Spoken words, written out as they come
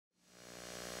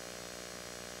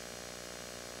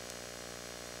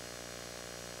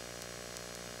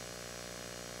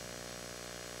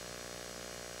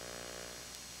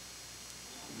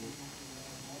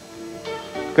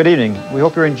Good evening. We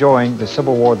hope you're enjoying the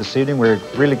Civil War this evening. We're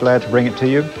really glad to bring it to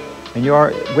you. And you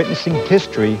are witnessing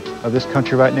history of this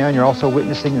country right now, and you're also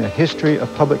witnessing the history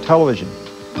of public television.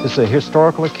 This is a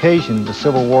historical occasion, the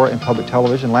Civil War in public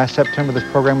television. Last September, this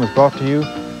program was brought to you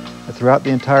throughout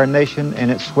the entire nation,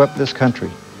 and it swept this country.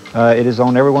 It is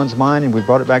on everyone's mind, and we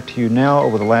brought it back to you now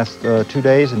over the last 2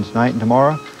 days, and tonight and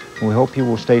tomorrow. And we hope you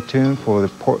will stay tuned for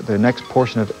the next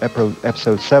portion of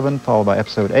episode 7, followed by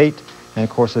episode 8, and of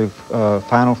course the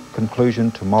final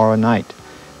conclusion tomorrow night.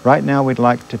 Right now, we'd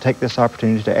like to take this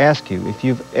opportunity to ask you if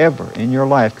you've ever in your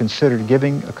life considered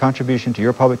giving a contribution to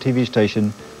your public TV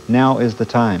station. Now is the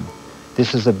time.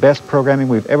 This is the best programming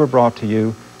we've ever brought to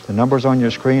you. The numbers on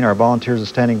your screen, our volunteers are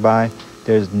standing by.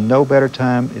 There's no better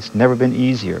time. It's never been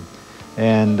easier.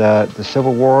 And the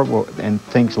Civil War and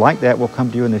things like that will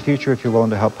come to you in the future if you're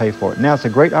willing to help pay for it. Now it's a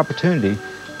great opportunity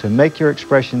to make your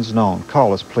expressions known.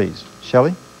 Call us, please.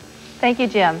 Shelley? Thank you,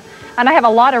 Jim. And I have a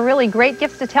lot of really great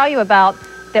gifts to tell you about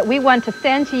that we want to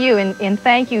send to you in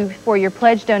thank you for your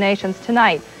pledge donations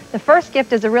tonight. The first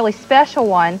gift is a really special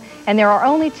one, and there are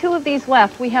only 2 of these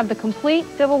left. We have the complete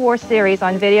Civil War series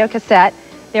on video cassette.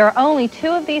 There are only 2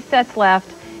 of these sets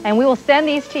left, and we will send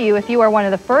these to you if you are one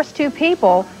of the first 2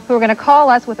 people who are going to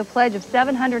call us with a pledge of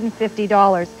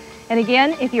 $750. And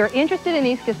again, if you're interested in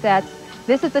these cassettes,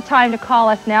 this is the time to call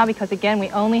us now because, again, we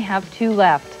only have 2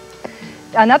 left.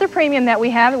 Another premium that we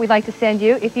have that we'd like to send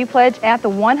you, if you pledge at the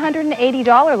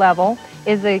 $180 level,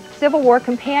 is the Civil War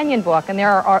Companion Book. And there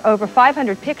are over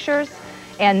 500 pictures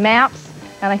and maps.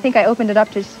 And I think I opened it up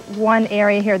to just one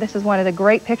area here. This is one of the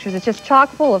great pictures. It's just chock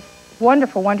full of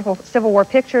wonderful, wonderful Civil War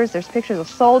pictures. There's pictures of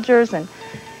soldiers, and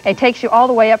it takes you all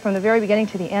the way up from the very beginning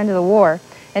to the end of the war.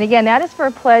 And again, that is for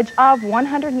a pledge of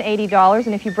 $180.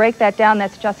 And if you break that down,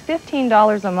 that's just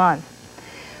 $15 a month.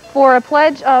 For a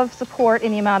pledge of support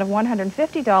in the amount of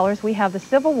 $150, we have the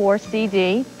Civil War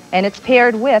CD, and it's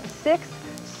paired with 6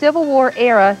 Civil War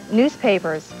era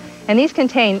newspapers. And these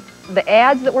contain the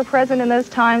ads that were present in those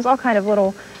times, all kind of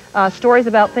little stories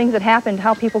about things that happened,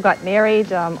 how people got married,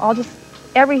 just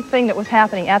everything that was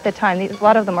happening at the time. A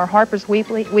lot of them are Harper's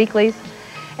Weeklies.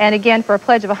 And again, for a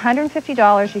pledge of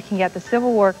 $150, you can get the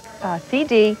Civil War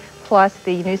CD plus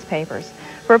the newspapers.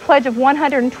 For a pledge of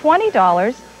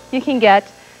 $120, you can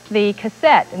get the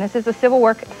cassette, and this is the Civil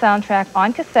War soundtrack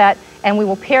on cassette, and we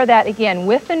will pair that again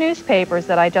with the newspapers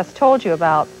that I just told you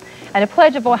about. And a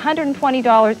pledge of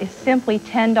 $120 is simply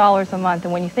 $10 a month,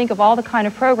 and when you think of all the kind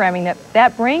of programming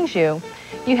that brings you,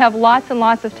 you have lots and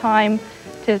lots of time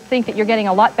to think that you're getting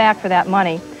a lot back for that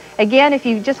money. Again, if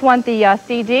you just want the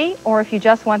CD or if you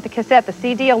just want the cassette, the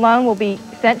CD alone will be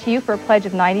sent to you for a pledge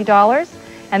of $90,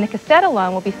 and the cassette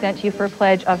alone will be sent to you for a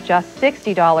pledge of just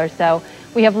 $60. So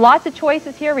we have lots of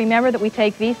choices here. Remember that we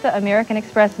take Visa, American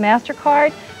Express,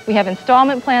 MasterCard. We have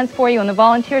installment plans for you, and the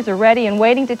volunteers are ready and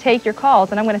waiting to take your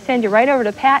calls. And I'm going to send you right over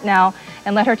to Pat now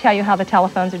and let her tell you how the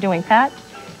telephones are doing. Pat?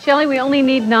 Shelley, we only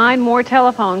need 9 more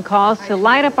telephone calls to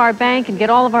light up our bank and get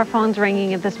all of our phones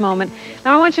ringing at this moment.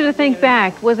 Now, I want you to think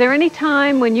back. Was there any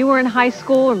time when you were in high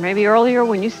school or maybe earlier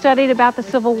when you studied about the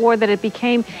Civil War that it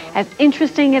became as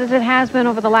interesting as it has been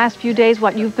over the last few days,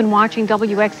 what you've been watching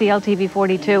WXEL TV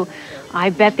 42? I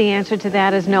bet the answer to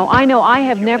that is no. I know I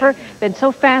have never been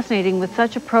so fascinating with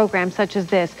such a program such as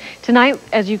this. Tonight,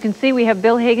 as you can see, we have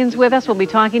Bill Higgins with us. We'll be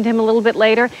talking to him a little bit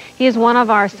later. He is one of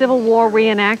our Civil War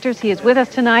reenactors. He is with us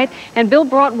tonight. And Bill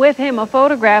brought with him a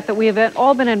photograph that we have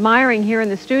all been admiring here in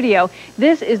the studio.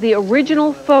 This is the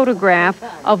original photograph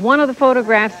of one of the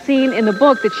photographs seen in the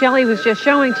book that Shelley was just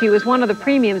showing to you as one of the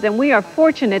premiums. And we are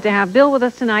fortunate to have Bill with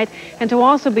us tonight and to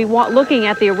also be looking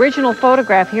at the original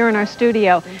photograph here in our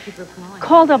studio.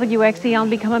 Call WXEL and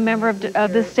become a member of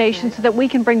this station so that we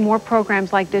can bring more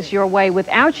programs like this your way.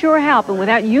 Without your help and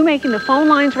without you making the phone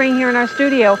lines ring here in our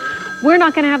studio, we're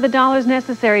not going to have the dollars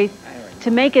necessary to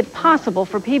make it possible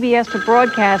for PBS to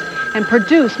broadcast and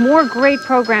produce more great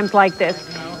programs like this.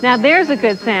 Now, there's a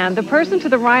good sound. The person to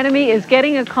the right of me is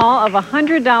getting a call of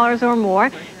 $100 or more.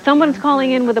 Someone's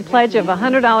calling in with a pledge of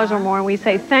 $100 or more, and we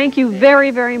say thank you very,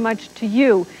 very much to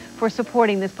you for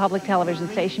supporting this public television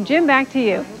station. Jim, back to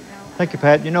you. Thank you,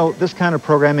 Pat. You know, this kind of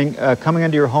programming coming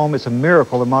into your home is a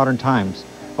miracle in modern times.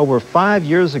 Over 5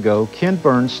 years ago, Ken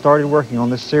Burns started working on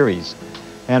this series.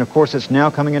 And of course, it's now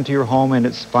coming into your home in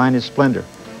its finest splendor.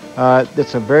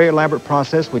 It's a very elaborate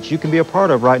process which you can be a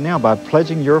part of right now by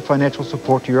pledging your financial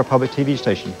support to your public TV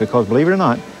station. Because believe it or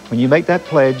not, when you make that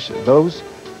pledge, those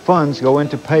funds go in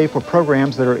to pay for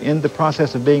programs that are in the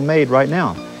process of being made right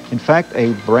now. In fact,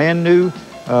 a brand new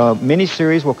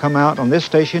mini-series will come out on this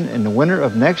station in the winter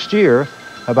of next year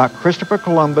about Christopher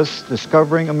Columbus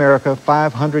discovering America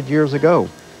 500 years ago.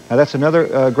 Now, that's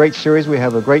another great series we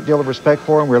have a great deal of respect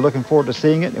for, and we're looking forward to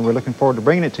seeing it, and we're looking forward to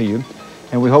bringing it to you,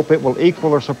 and we hope it will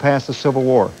equal or surpass the Civil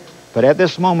War. But at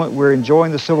this moment, we're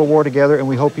enjoying the Civil War together, and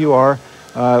we hope you are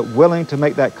willing to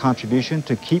make that contribution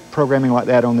to keep programming like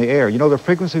that on the air. You know, the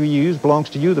frequency we use belongs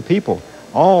to you, the people.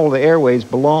 All the airways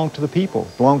belong to the people,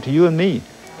 belong to you and me,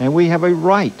 and we have a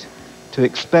right to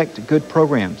expect good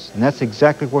programs, and that's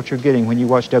exactly what you're getting when you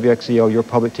watch WXEL, your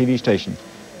public TV station.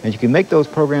 And you can make those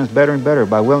programs better and better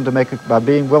by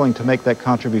being willing to make that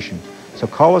contribution. So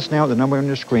call us now at the number on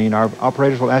your screen. Our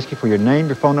operators will ask you for your name,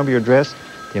 your phone number, your address,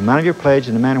 the amount of your pledge,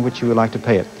 and the manner in which you would like to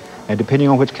pay it. And depending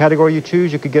on which category you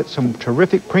choose, you could get some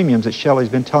terrific premiums that Shelley's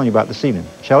been telling you about this evening.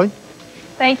 Shelley?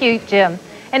 Thank you, Jim.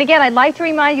 And again, I'd like to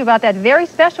remind you about that very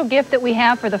special gift that we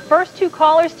have for the first 2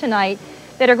 callers tonight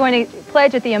that are going to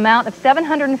pledge at the amount of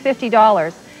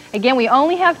 $750. Again, we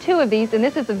only have 2 of these, and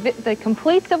this is the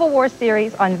complete Civil War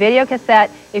series on video cassette.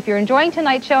 If you're enjoying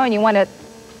tonight's show and you want to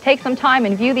take some time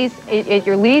and view these at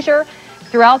your leisure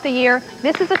throughout the year,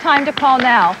 this is the time to call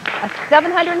now. A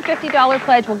 $750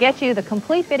 pledge will get you the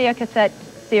complete video cassette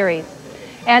series.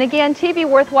 And again, TV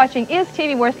worth watching is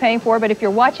TV worth paying for, but if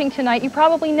you're watching tonight, you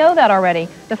probably know that already.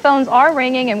 The phones are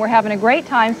ringing, and we're having a great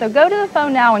time, so go to the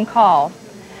phone now and call.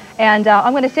 And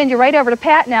I'm going to send you right over to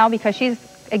Pat now because she's,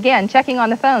 again, checking on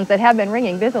the phones that have been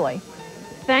ringing busily.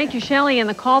 Thank you, Shelley. And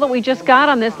the call that we just got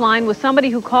on this line was somebody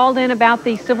who called in about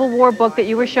the Civil War book that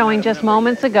you were showing just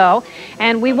moments ago.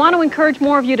 And we want to encourage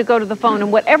more of you to go to the phone.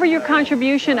 And whatever your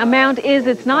contribution amount is,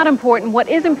 it's not important. What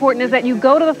is important is that you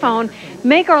go to the phone,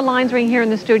 make our lines ring here in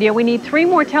the studio. We need 3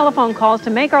 more telephone calls to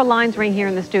make our lines ring here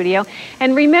in the studio.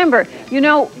 And remember, you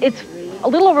know, it's a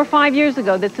little over 5 years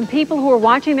ago that some people who are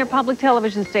watching their public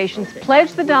television stations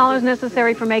pledged the dollars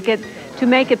necessary to make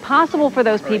it possible for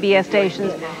those PBS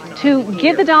stations to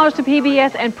give the dollars to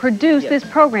PBS and produce this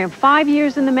program. 5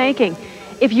 years in the making.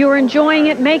 If you're enjoying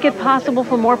it, make it possible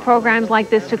for more programs like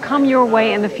this to come your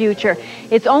way in the future.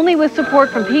 It's only with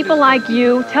support from people like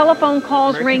you, telephone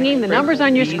calls ringing, the numbers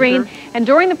on your screen, and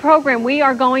during the program we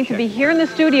are going to be here in the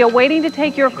studio waiting to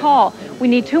take your call. We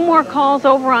need 2 more calls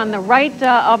over on the right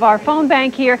of our phone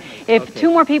bank here. If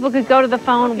 2 more people could go to the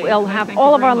phone, we'll have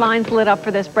all of our lines lit up for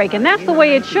this break. And that's the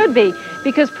way it should be,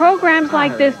 because programs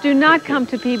like this do not come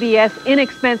to PBS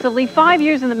inexpensively. 5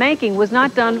 years in the making was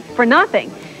not done for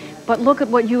nothing. But look at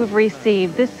what you have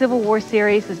received. This Civil War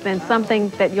series has been something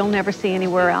that you'll never see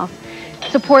anywhere else.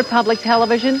 Support public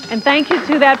television, and thank you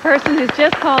to that person who's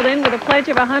just called in with a pledge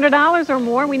of $100 or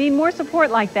more. We need more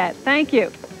support like that. Thank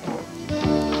you.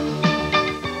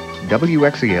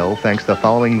 WXEL thanks the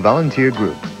following volunteer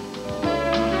group.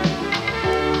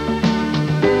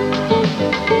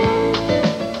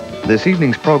 This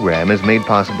evening's program is made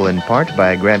possible in part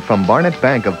by a grant from Barnett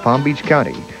Bank of Palm Beach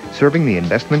County, serving the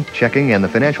investment, checking, and the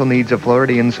financial needs of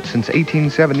Floridians since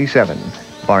 1877.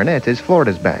 Barnett is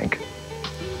Florida's bank.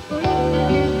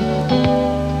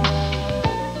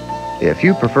 If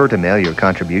you prefer to mail your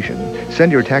contribution,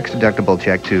 send your tax-deductible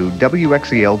check to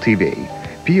WXEL TV,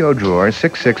 P.O. Drawer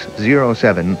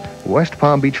 6607, West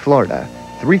Palm Beach, Florida,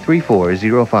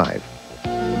 33405.